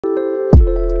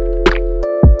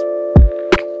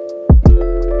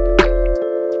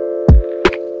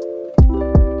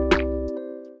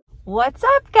What's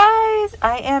up, guys?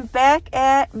 I am back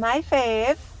at my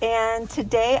fave, and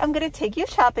today I'm going to take you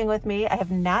shopping with me. I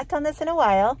have not done this in a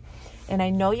while, and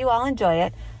I know you all enjoy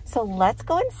it. So let's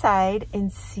go inside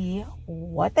and see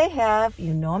what they have.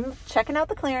 You know I'm checking out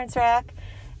the clearance rack,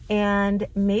 and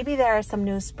maybe there are some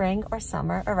new spring or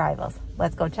summer arrivals.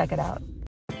 Let's go check it out.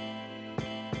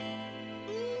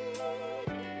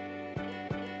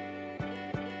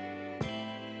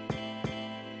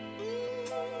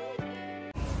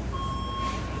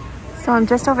 So I'm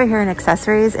just over here in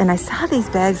accessories, and I saw these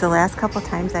bags the last couple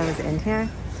times I was in here.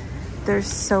 They're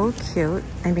so cute.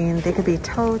 I mean, they could be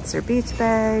totes or beach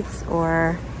bags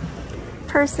or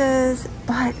purses,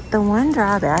 but the one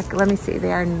drawback, let me see,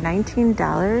 they are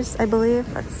 $19, I believe.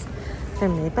 They're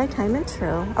made by Time and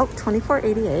True. Oh,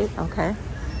 $24.88, okay.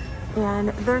 And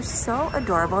they're so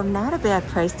adorable, not a bad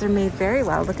price. They're made very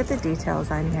well. Look at the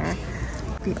details on here.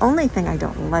 The only thing I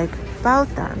don't like about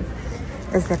them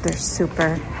is that they're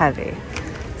super heavy.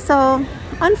 So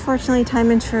unfortunately,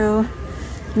 Time and True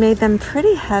made them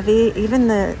pretty heavy. Even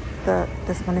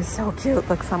this one is so cute.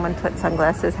 Look, someone put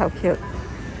sunglasses, how cute.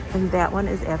 And that one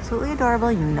is absolutely adorable.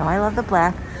 You know I love the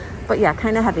black, but yeah,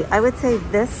 kind of heavy. I would say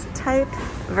this type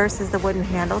versus the wooden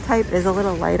handle type is a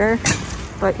little lighter,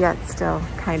 but yet still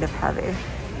kind of heavy.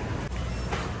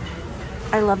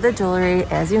 I love the jewelry,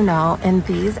 as you know, and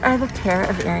these are the pair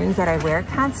of earrings that I wear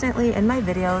constantly in my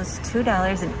videos,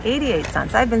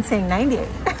 $2.88. I've been saying 98,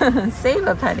 save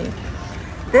a penny.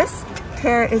 This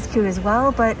pair is cute as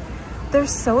well, but they're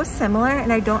so similar,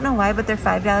 and I don't know why, but they're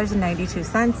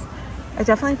 $5.92. I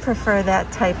definitely prefer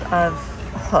that type of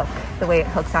hook, the way it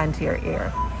hooks onto your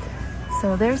ear.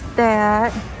 So there's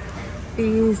that.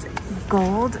 These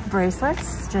gold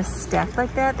bracelets, just stacked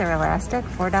like that, they're elastic,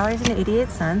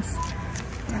 $4.88.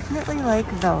 Definitely like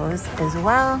those as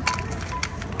well.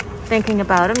 Thinking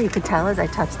about them, you could tell as I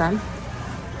touch them.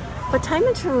 But Time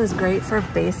and True is great for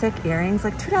basic earrings,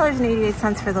 like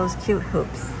 $2.88 for those cute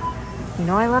hoops. You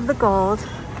know I love the gold.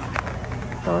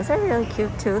 Those are really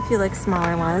cute too if you like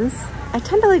smaller ones. I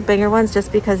tend to like bigger ones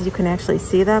just because you can actually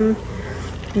see them,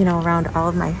 you know, around all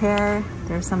of my hair.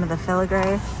 There's some of the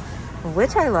filigree,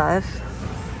 which I love.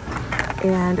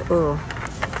 And ooh,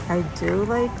 I do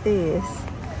like these.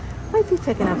 Might be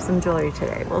picking up some jewelry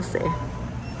today, we'll see. All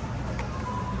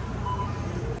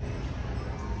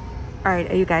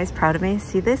right, are you guys proud of me?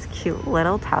 See this cute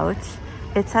little pouch?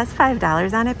 It says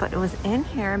 $5 on it, but it was in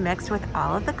here mixed with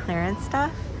all of the clearance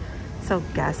stuff. So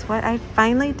guess what I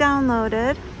finally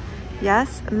downloaded?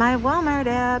 Yes, my Walmart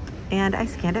app, and I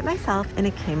scanned it myself and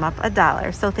it came up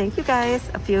 $1. So thank you guys.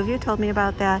 A few of you told me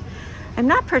about that. I'm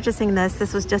not purchasing this.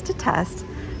 This was just a test,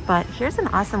 but here's an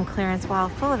awesome clearance wall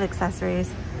full of accessories.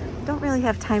 Don't really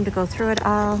have time to go through it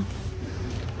all,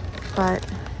 but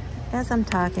as I'm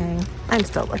talking, I'm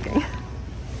still looking.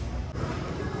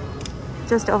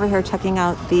 Just over here checking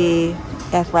out the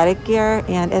athletic gear,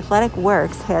 and Athletic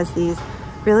Works has these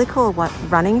really cool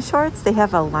running shorts. They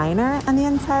have a liner on the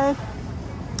inside,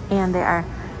 and they are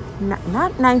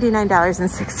not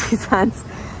 $99.60.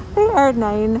 They are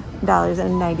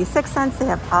 $9.96. They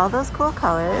have all those cool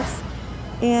colors,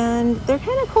 and they're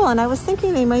kind of cool. And I was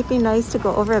thinking they might be nice to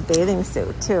go over a bathing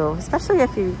suit too, especially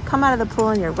if you come out of the pool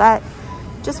and you're wet,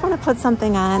 just want to put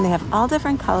something on. They have all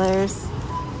different colors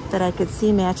that I could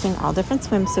see matching all different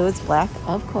swimsuits, black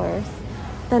of course.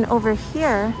 Then over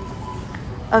here,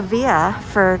 Avia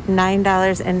for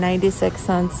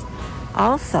 $9.96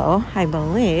 also, I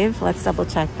believe. Let's double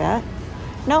check that.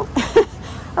 Nope,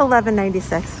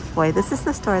 $11.96. Boy, this is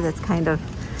the store that's kind of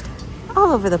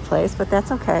all over the place, but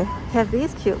that's okay. I have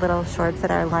these cute little shorts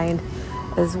that are lined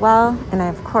as well. And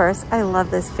of course, I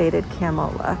love this faded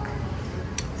camo look.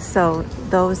 So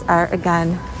those are,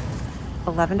 again,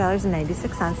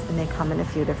 $11.96, and they come in a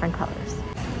few different colors.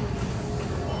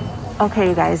 Okay,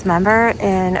 you guys, remember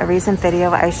in a recent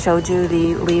video, I showed you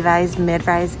the Levi's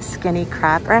mid-rise skinny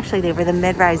crop, or actually they were the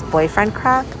mid-rise boyfriend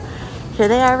crop. Here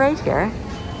they are right here.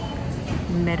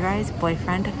 Mid-rise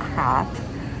boyfriend crop.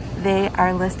 They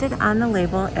are listed on the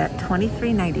label at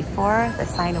 $23.94. The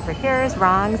sign over here is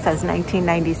wrong, it says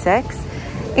 $19.96.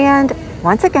 And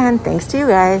once again, thanks to you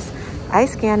guys, I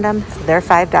scanned them, they're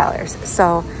 $5.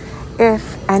 So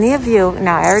if any of you,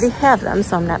 now I already have them,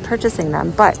 so I'm not purchasing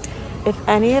them, but if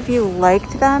any of you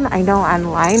liked them, I know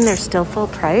online they're still full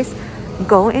price,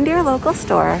 go into your local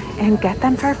store and get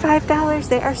them for $5.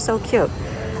 They are so cute.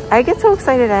 I get so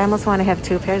excited, I almost want to have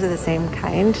two pairs of the same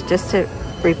kind just to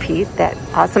repeat that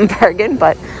awesome bargain,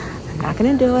 but I'm not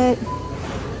gonna do it.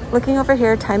 Looking over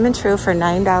here, Time and True for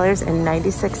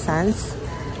 $9.96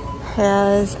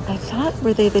 has, I thought,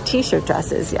 were they the t-shirt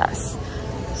dresses? Yes.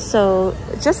 So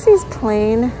just these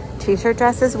plain t-shirt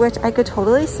dresses, which I could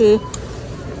totally see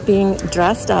being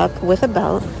dressed up with a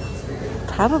belt,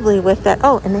 probably with that.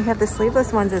 Oh, and they have the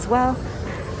sleeveless ones as well.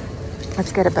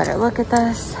 Let's get a better look at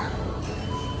this.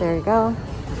 There you go.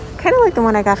 Kind of like the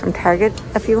one I got from Target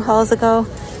a few hauls ago.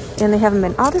 And they have them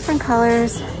in all different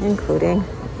colors, including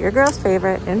your girl's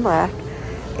favorite in black.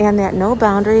 And that No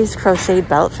Boundaries crocheted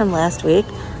belt from last week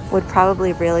would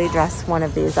probably really dress one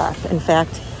of these up. In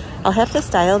fact, I'll have to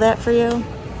style that for you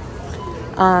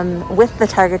with the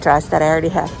Target dress that I already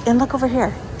have. And look over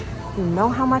here. You know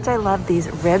how much I love these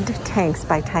ribbed tanks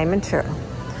by Time and True.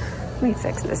 Let me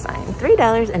fix this sign.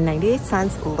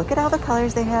 $3.98. Look at all the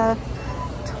colors they have.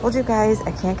 Told you guys,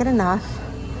 I can't get enough.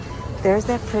 There's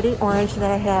that pretty orange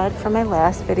that I had from my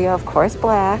last video. Of course,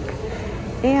 black.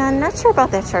 And not sure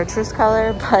about that chartreuse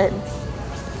color, but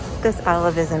this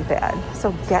olive isn't bad.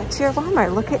 So get to your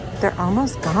Walmart. Look at, they're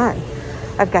almost gone.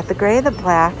 I've got the gray, the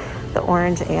black, the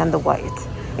orange, and the white.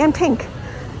 And pink.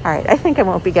 All right, I think I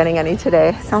won't be getting any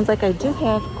today. Sounds like I do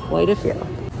have quite a few.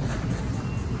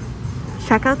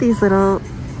 Check out these little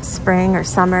spring or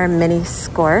summer mini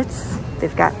skorts.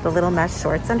 They've got the little mesh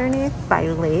shorts underneath by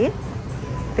Lee.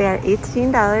 They are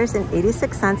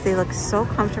 $18.86. They look so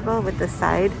comfortable with the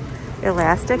side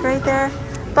elastic right there.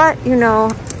 But you know,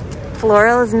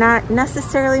 Floral is not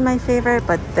necessarily my favorite,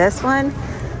 but this one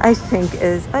I think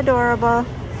is adorable.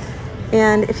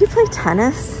 And if you play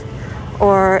tennis,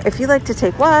 or if you like to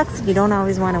take walks, you don't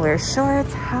always want to wear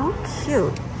shorts, how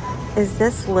cute is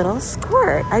this little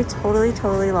skort? I totally,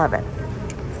 totally love it.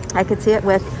 I could see it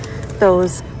with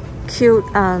those cute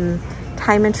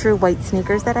Time and True white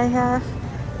sneakers that I have.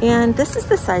 And this is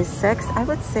the size 6. I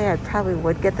would say I probably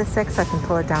would get the 6 so I can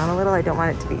pull it down a little. I don't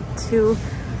want it to be too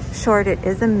short. It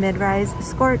is a mid-rise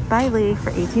skort by Lee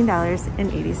for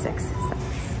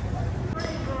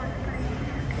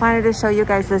 $18.86. Wanted to show you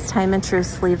guys this Time and True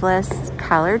sleeveless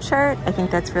collared shirt. I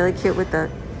think that's really cute with the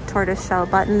tortoise shell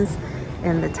buttons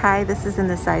and the tie. This is in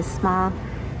the size small.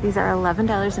 These are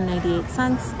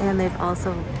 $11.98, and they've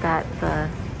also got the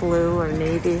blue or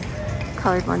navy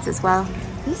colored ones as well.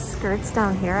 These skirts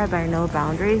down here are by No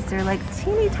Boundaries. They're like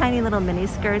teeny tiny little mini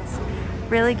skirts,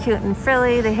 really cute and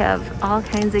frilly. They have all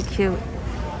kinds of cute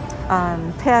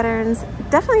patterns.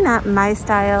 Definitely not my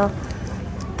style.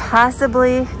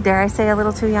 Possibly, dare I say, a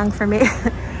little too young for me.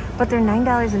 But they're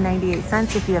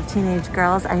 $9.98 if you have teenage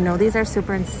girls. I know these are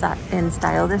super in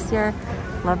style this year.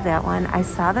 Love that one. I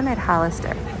saw them at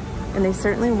Hollister, and they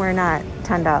certainly were not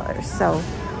 $10. So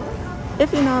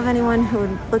if you know of anyone who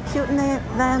would look cute in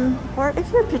them, or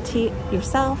if you're petite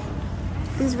yourself,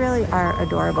 these really are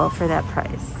adorable for that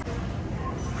price.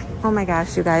 Oh my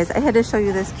gosh, you guys, I had to show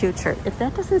you this cute shirt. If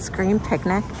that doesn't scream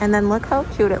picnic, and then look how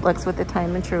cute it looks with the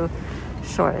Time and True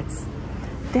shorts.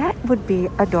 That would be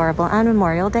adorable on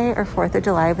Memorial Day or 4th of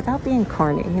July without being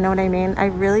corny. You know what I mean? I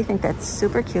really think that's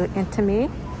super cute. And to me,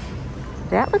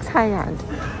 that looks high end.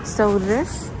 So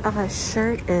this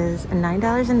shirt is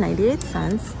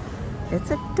 $9.98.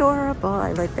 It's adorable.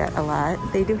 I like that a lot.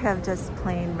 They do have just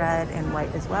plain red and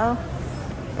white as well.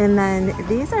 And then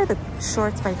these are the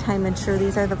shorts by Time and True.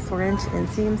 These are the 4-inch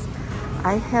inseams.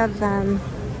 I have them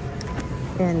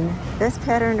in this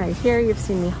pattern right here. You've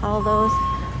seen me haul those,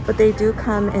 but they do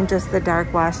come in just the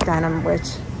dark wash denim,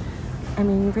 which, I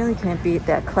mean, you really can't beat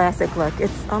that classic look.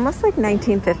 It's almost like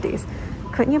 1950s.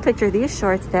 Couldn't you picture these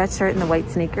shorts, that shirt, and the white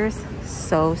sneakers?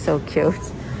 So, so cute.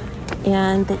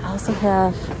 And they also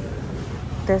have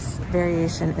this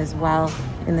variation as well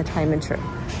in the Time and True.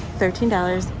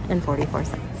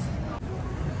 $13.44.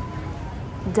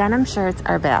 Denim shirts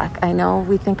are back. I know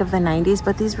we think of the 90s,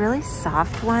 but these really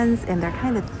soft ones, and they're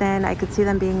kind of thin. I could see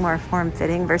them being more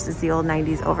form-fitting versus the old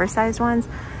 90s oversized ones.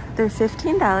 They're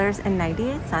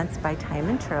 $15.98 by Time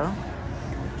and True.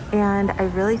 And I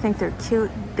really think they're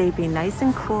cute. They'd be nice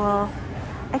and cool.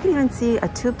 I can even see a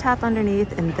tube top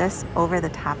underneath and this over the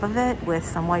top of it with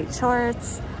some white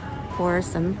shorts or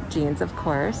some jeans, of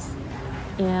course.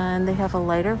 And they have a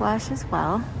lighter wash as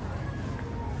well.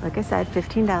 Like I said,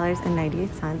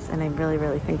 $15.98, and I really,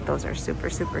 really think those are super,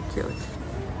 super cute.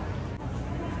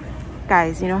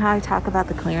 Guys, you know how I talk about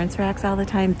the clearance racks all the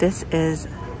time? This is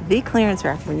the clearance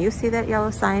rack. When you see that yellow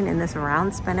sign in this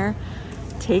round spinner,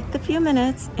 take the few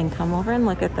minutes and come over and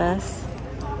look at this.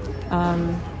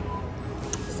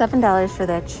 $7 for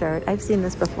that shirt. I've seen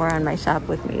this before on my Shop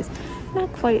With Me's.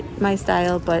 Not quite my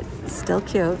style, but still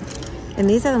cute. And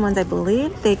these are the ones I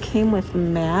believe they came with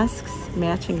masks,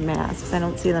 matching masks. I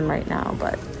don't see them right now,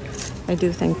 but I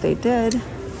do think they did.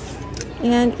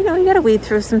 And you know, you gotta weed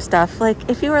through some stuff. Like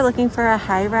if you were looking for a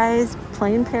high-rise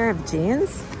plain pair of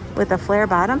jeans with a flare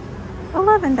bottom,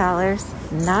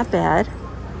 $11, not bad.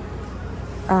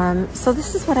 So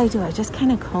this is what I do. I just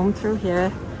kind of comb through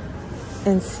here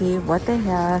and see what they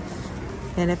have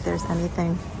and if there's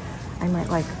anything I might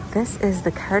like. This is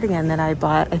the cardigan that I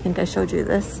bought. I think I showed you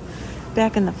this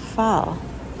back in the fall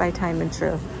by Time and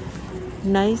True.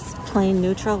 Nice, plain,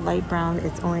 neutral, light brown.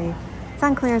 It's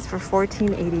on clearance for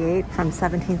 $14.88 from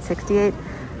 $17.68.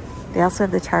 They also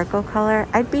have the charcoal color.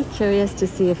 I'd be curious to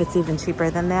see if it's even cheaper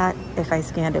than that if I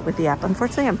scanned it with the app.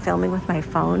 Unfortunately, I'm filming with my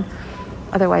phone.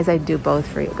 Otherwise, I'd do both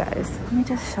for you guys. Let me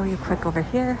just show you quick over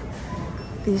here.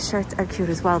 These shirts are cute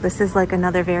as well. This is like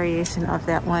another variation of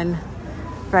that one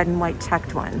red and white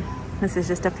checked one. This is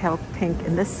just a pale pink,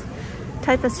 and this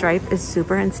type of stripe is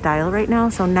super in style right now.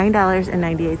 So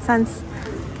 $9.98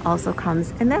 also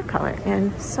comes in that color,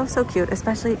 and so cute.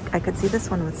 Especially I could see this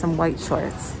one with some white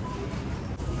shorts.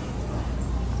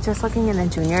 Just looking in the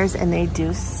juniors, and they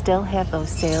do still have those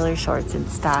sailor shorts in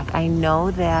stock. I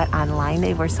know that online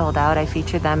they were sold out. I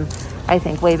featured them, I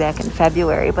think, way back in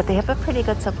February, but they have a pretty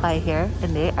good supply here,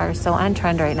 and they are so on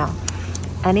trend right now.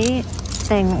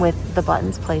 Anything with the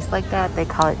buttons placed like that, they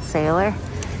call it sailor,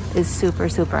 is super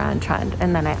on trend.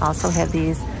 And then I also have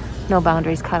these No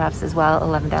Boundaries cutoffs as well,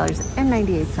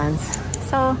 $11.98.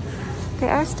 So they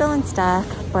are still in stock,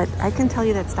 but I can tell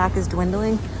you that stock is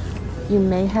dwindling. You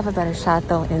may have a better shot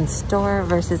though in store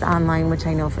versus online, which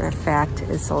I know for a fact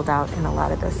is sold out in a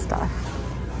lot of this stuff.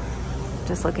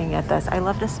 Just looking at this, I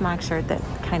love the smock shirt that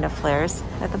kind of flares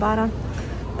at the bottom.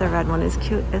 The red one is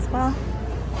cute as well.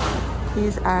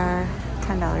 These are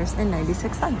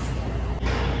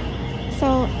 $10.96. So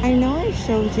I know I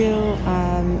showed you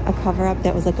a cover up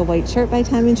that was like a white shirt by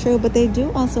Time and True, but they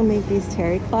do also make these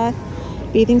terry cloth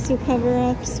bathing suit cover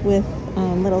ups with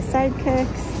little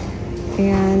sidekicks,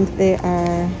 and they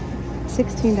are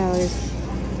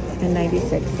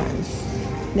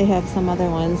 $16.96. They have some other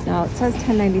ones. Now it says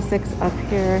 $10.96 up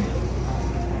here,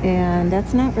 and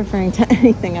that's not referring to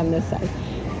anything on this side.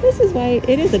 This is why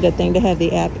it is a good thing to have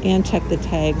the app and check the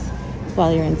tags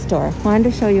while you're in store.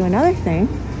 Wanted to show you another thing.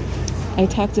 I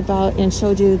talked about and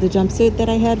showed you the jumpsuit that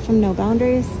I had from No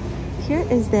Boundaries. Here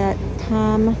is that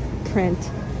Tom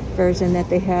print version that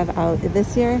they have out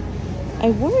this year. I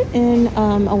wore it in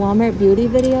a Walmart beauty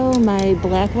video, my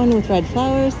black one with red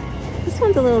flowers. This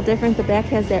one's a little different. The back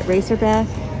has that racer back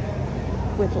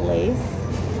with lace,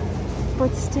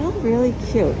 but still really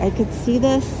cute. I could see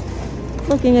this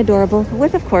looking adorable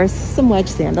with, of course, some wedge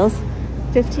sandals.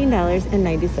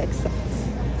 $15.96.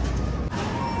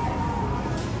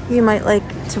 You might like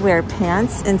to wear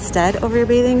pants instead over your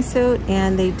bathing suit,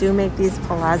 and they do make these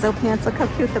palazzo pants. Look how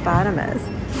cute the bottom is.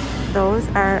 Those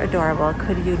are adorable.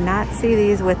 Could you not see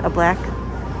these with a black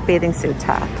bathing suit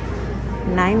top?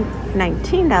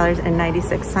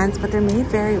 $19.96, but they're made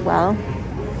very well,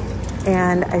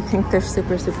 and I think they're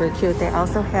super cute. They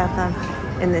also have them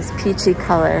in this peachy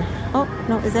color. Oh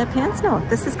no, is that pants? No,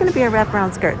 this is going to be a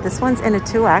wraparound skirt. This one's in a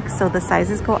 2X, so the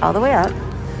sizes go all the way up.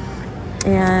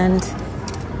 And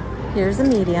here's a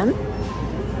medium.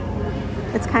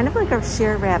 It's kind of like a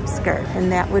sheer wrap skirt,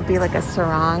 and that would be like a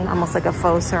sarong, almost like a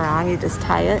faux sarong. You just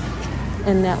tie it,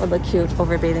 and that would look cute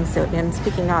over a bathing suit. And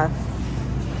speaking of,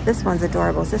 this one's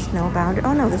adorable. Is this No Boundary?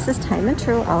 Oh no, this is Time and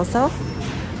True also.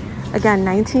 Again,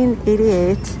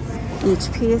 $19.88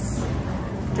 each piece,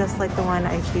 just like the one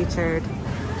I featured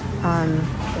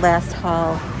last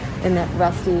haul in that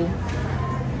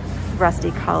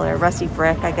rusty color, rusty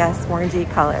brick, I guess, orangey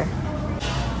color.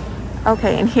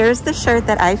 Okay, and here's the shirt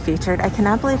that I featured. I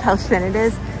cannot believe how thin it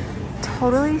is.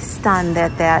 Totally stunned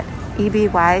that that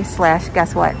EBY /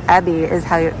 guess what, Ebby is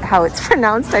how it's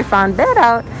pronounced. I found that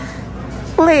out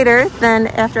later than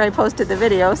after I posted the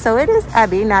video. So it is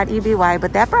Ebby, not EBY,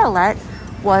 but that bralette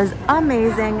was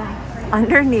amazing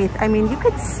underneath. I mean, you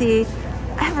could see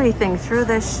everything through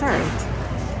this shirt,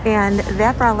 and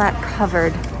that bralette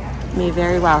covered me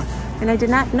very well. And I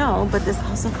did not know, but this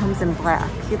also comes in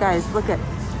black. You guys, look at,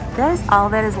 that is all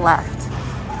that is left.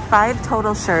 5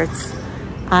 total shirts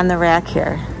on the rack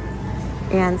here,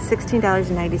 and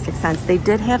 $16.96. They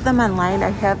did have them online.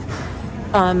 I have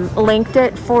linked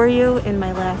it for you in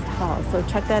my last haul, so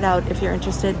check that out if you're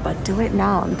interested, but do it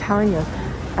now. I'm telling you,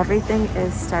 everything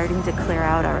is starting to clear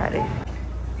out already.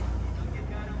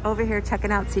 Over here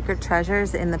checking out Secret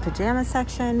Treasures in the pajama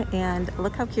section, and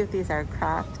look how cute these are.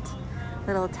 Cropped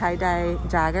little tie-dye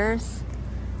joggers,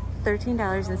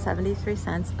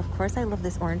 $13.73. Of course, I love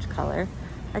this orange color.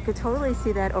 I could totally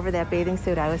see that over that bathing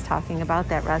suit I was talking about,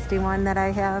 that rusty one that I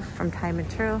have from Time and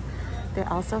True. They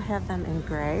also have them in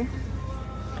gray,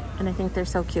 and I think they're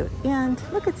so cute. And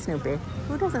look at Snoopy.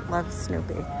 Who doesn't love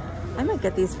Snoopy? I might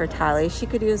get these for Tali. She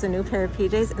could use a new pair of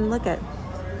PJs, and look at,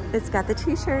 it's got the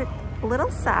t-shirt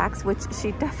little socks, which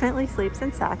she definitely sleeps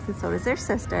in socks, and so does their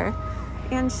sister,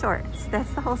 and shorts.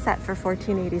 That's the whole set for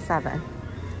 $14.87.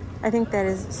 I think that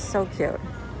is so cute.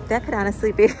 That could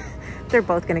honestly be, they're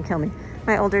both gonna kill me.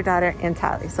 My older daughter and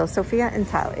Tali, so Sophia and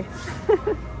Tali.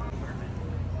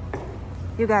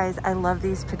 You guys, I love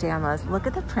these pajamas. Look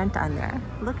at the print on there.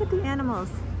 Look at the animals.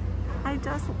 I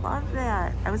just love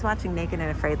that. I was watching Naked and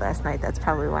Afraid last night. That's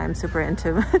probably why I'm super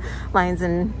into lions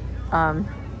and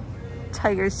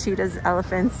tigers, cheetahs,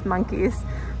 elephants, monkeys.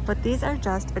 But these are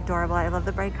just adorable. I love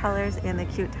the bright colors and the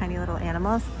cute tiny little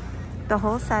animals. The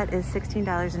whole set is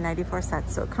 $16.94.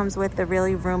 So it comes with the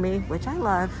really roomy, which I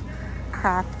love,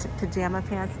 cropped pajama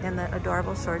pants and the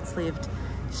adorable short-sleeved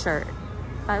shirt.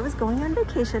 If I was going on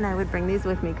vacation, I would bring these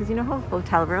with me because you know how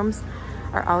hotel rooms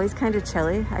are always kind of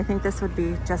chilly? I think this would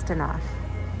be just enough.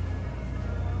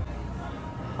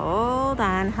 Hold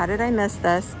on, how did I miss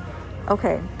this?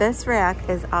 Okay, this rack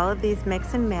is all of these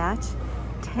mix and match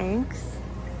tanks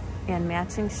and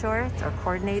matching shorts or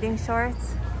coordinating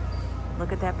shorts.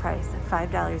 Look at that price,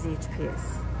 $5 each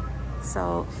piece.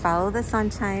 So follow the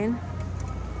sunshine,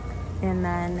 and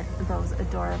then those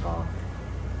adorable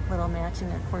little matching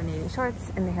or coordinating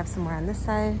shorts, and they have some more on this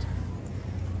side.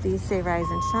 These say Rise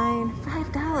and Shine,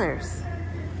 $5.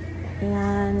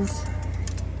 And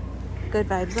Good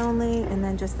Vibes Only, and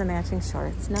then just the matching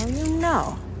shorts. Now you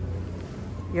know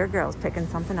your girl's picking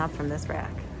something up from this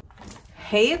rack.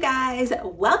 Hey you guys,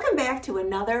 welcome back to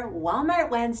another Walmart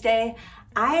Wednesday.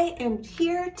 I am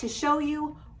here to show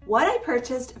you what I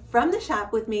purchased from the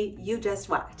shop with me you just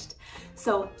watched.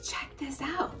 So check this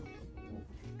out.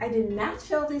 I did not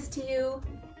show this to you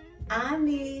on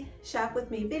the shop with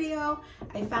me video.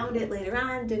 I found it later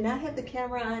on, did not have the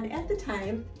camera on at the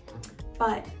time,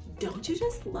 but don't you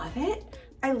just love it?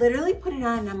 I literally put it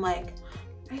on and I'm like,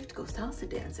 I have to go salsa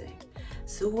dancing.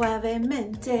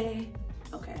 Suavemente.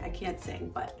 Okay, I can't sing,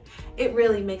 but it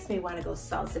really makes me want to go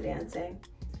salsa dancing.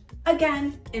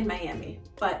 Again, in Miami,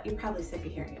 but you're probably sick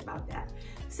of hearing about that.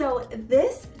 So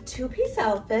this two-piece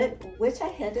outfit, which I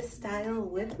had to style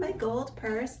with my gold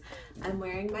purse, I'm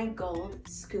wearing my gold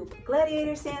scoop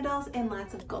gladiator sandals and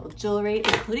lots of gold jewelry,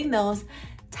 including those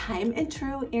time and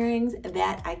true earrings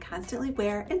that I constantly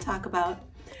wear and talk about.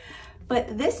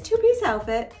 But this two-piece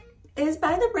outfit is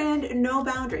by the brand No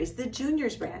Boundaries, the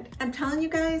Juniors brand. I'm telling you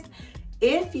guys,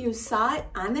 if you saw it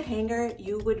on the hanger,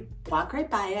 you would walk right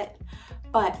by it.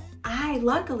 But I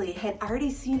luckily had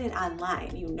already seen it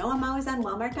online. You know I'm always on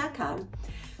Walmart.com.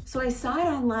 So I saw it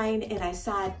online and I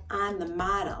saw it on the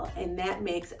model, and that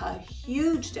makes a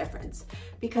huge difference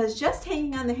because just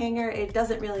hanging on the hanger, it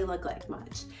doesn't really look like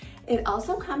much. It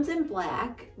also comes in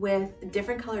black with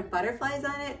different colored butterflies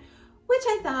on it, which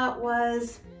I thought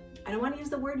was, I don't want to use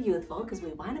the word youthful because we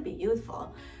want to be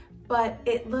youthful, but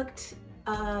it looked,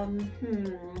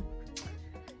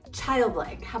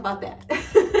 childlike. How about that?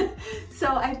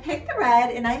 So I picked the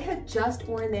red, and I had just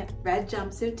worn that red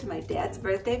jumpsuit to my dad's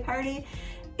birthday party,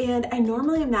 and I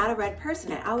normally am not a red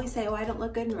person. I always say, oh, I don't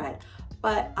look good in red,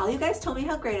 but all you guys told me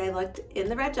how great I looked in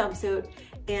the red jumpsuit,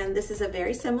 and this is a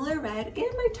very similar red, and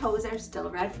my toes are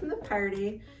still red from the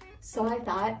party, so I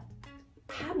thought,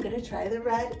 I'm gonna try the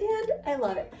red, and I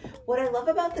love it. What I love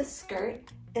about this skirt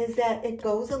is that it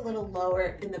goes a little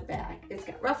lower in the back. It's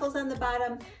got ruffles on the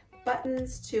bottom,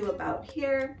 buttons to about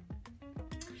here.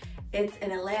 It's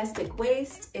an elastic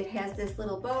waist. It has this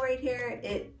little bow right here.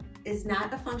 It is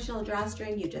not a functional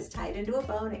drawstring. You just tie it into a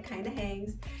bow and it kind of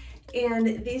hangs.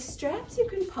 And these straps you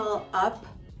can pull up,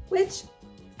 which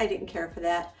I didn't care for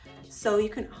that. So you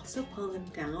can also pull them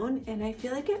down, and I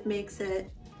feel like it makes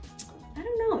it, I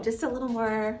don't know, just a little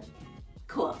more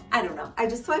cool. I don't know.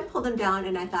 So I pulled them down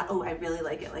and I thought, oh, I really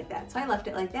like it like that. So I left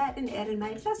it like that and added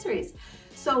my accessories.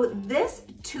 So this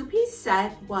two-piece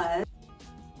set was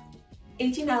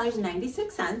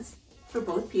 $18.96 for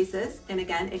both pieces. And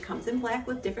again, it comes in black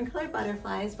with different colored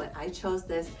butterflies, but I chose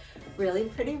this really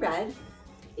pretty red.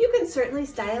 You can certainly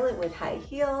style it with high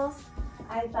heels.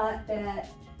 I thought that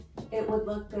it would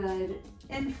look good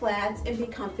in flats and be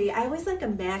comfy. I always like a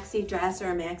maxi dress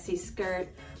or a maxi skirt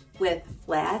with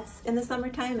flats in the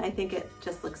summertime. I think it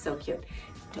just looks so cute.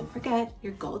 Don't forget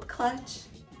your gold clutch,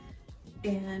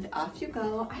 and off you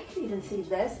go. I can even see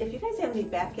this. If you guys have any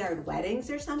backyard weddings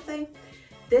or something,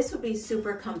 this would be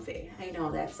super comfy. I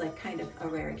know that's like kind of a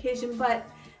rare occasion, but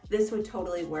this would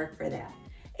totally work for that.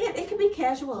 And it can be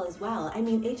casual as well. I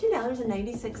mean,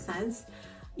 $18.96,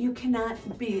 you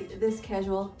cannot beat this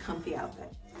casual, comfy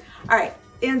outfit. All right,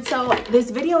 and so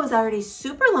this video is already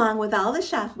super long with all the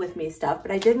shop with me stuff,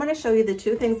 but I did want to show you the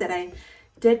two things that I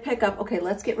did pick up. Okay,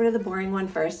 let's get rid of the boring one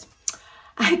first.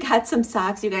 I got some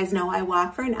socks. You guys know I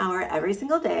walk for an hour every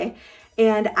single day,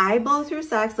 And I blow through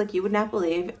socks like you would not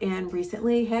believe, and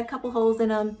recently had a couple holes in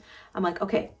them. I'm like,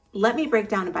 okay, let me break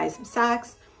down and buy some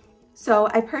socks. So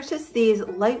I purchased these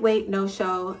lightweight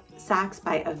no-show socks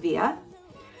by Avia,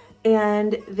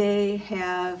 and they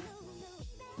have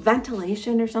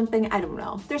ventilation or something, I don't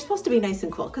know. They're supposed to be nice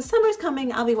and cool because summer's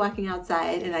coming, I'll be walking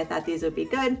outside, and I thought these would be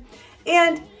good.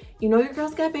 And you know your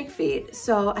girl's got big feet,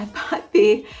 so I bought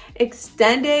the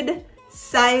extended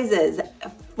sizes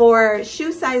for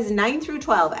shoe size 9 through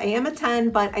 12. I am a 10,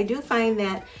 but I do find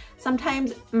that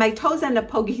sometimes my toes end up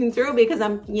poking through because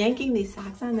I'm yanking these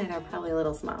socks on that are probably a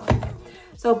little smaller.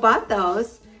 So bought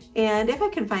those, and if I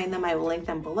can find them, I will link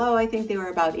them below. I think they were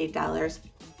about $8.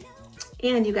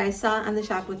 And you guys saw on the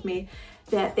shop with me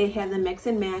that they have the mix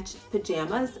and match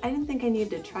pajamas. I didn't think I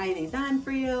needed to try these on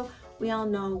for you. We all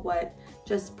know what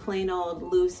just plain old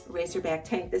loose racerback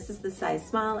tank. This is the size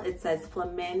small. It says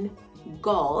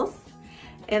flamingos.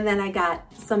 And then I got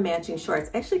some matching shorts.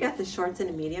 I actually got the shorts in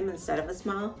a medium instead of a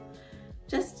small.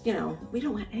 Just, you know, we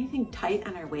don't want anything tight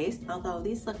on our waist, although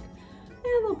these look,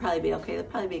 they'll probably be okay. They'll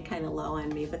probably be kind of low on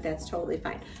me, but that's totally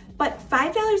fine. But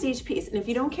 $5 each piece. And if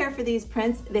you don't care for these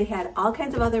prints, they had all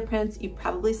kinds of other prints. You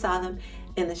probably saw them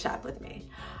in the shop with me.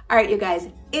 All right, you guys.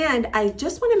 And I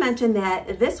just want to mention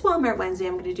that this Walmart Wednesday,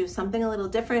 I'm going to do something a little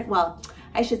different. Well,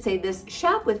 I should say this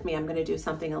shop with me, I'm going to do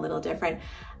something a little different.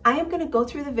 I am going to go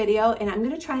through the video and I'm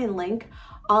going to try and link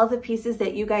all the pieces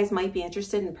that you guys might be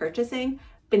interested in purchasing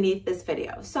beneath this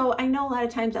video. So I know a lot of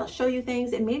times I'll show you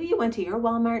things and maybe you went to your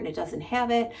Walmart and it doesn't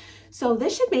have it. So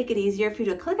this should make it easier for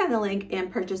you to click on the link and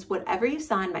purchase whatever you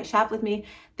saw in my shop with me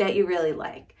that you really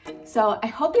like. So I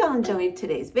hope you all enjoyed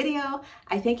today's video.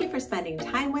 I thank you for spending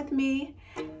time with me.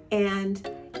 And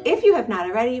if you have not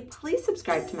already, please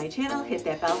subscribe to my channel, hit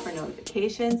that bell for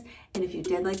notifications. And if you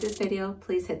did like this video,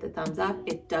 please hit the thumbs up.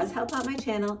 It does help out my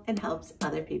channel and helps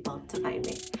other people to find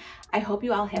me. I hope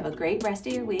you all have a great rest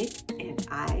of your week, and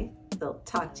I will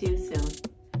talk to you soon.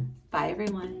 Bye,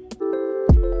 everyone.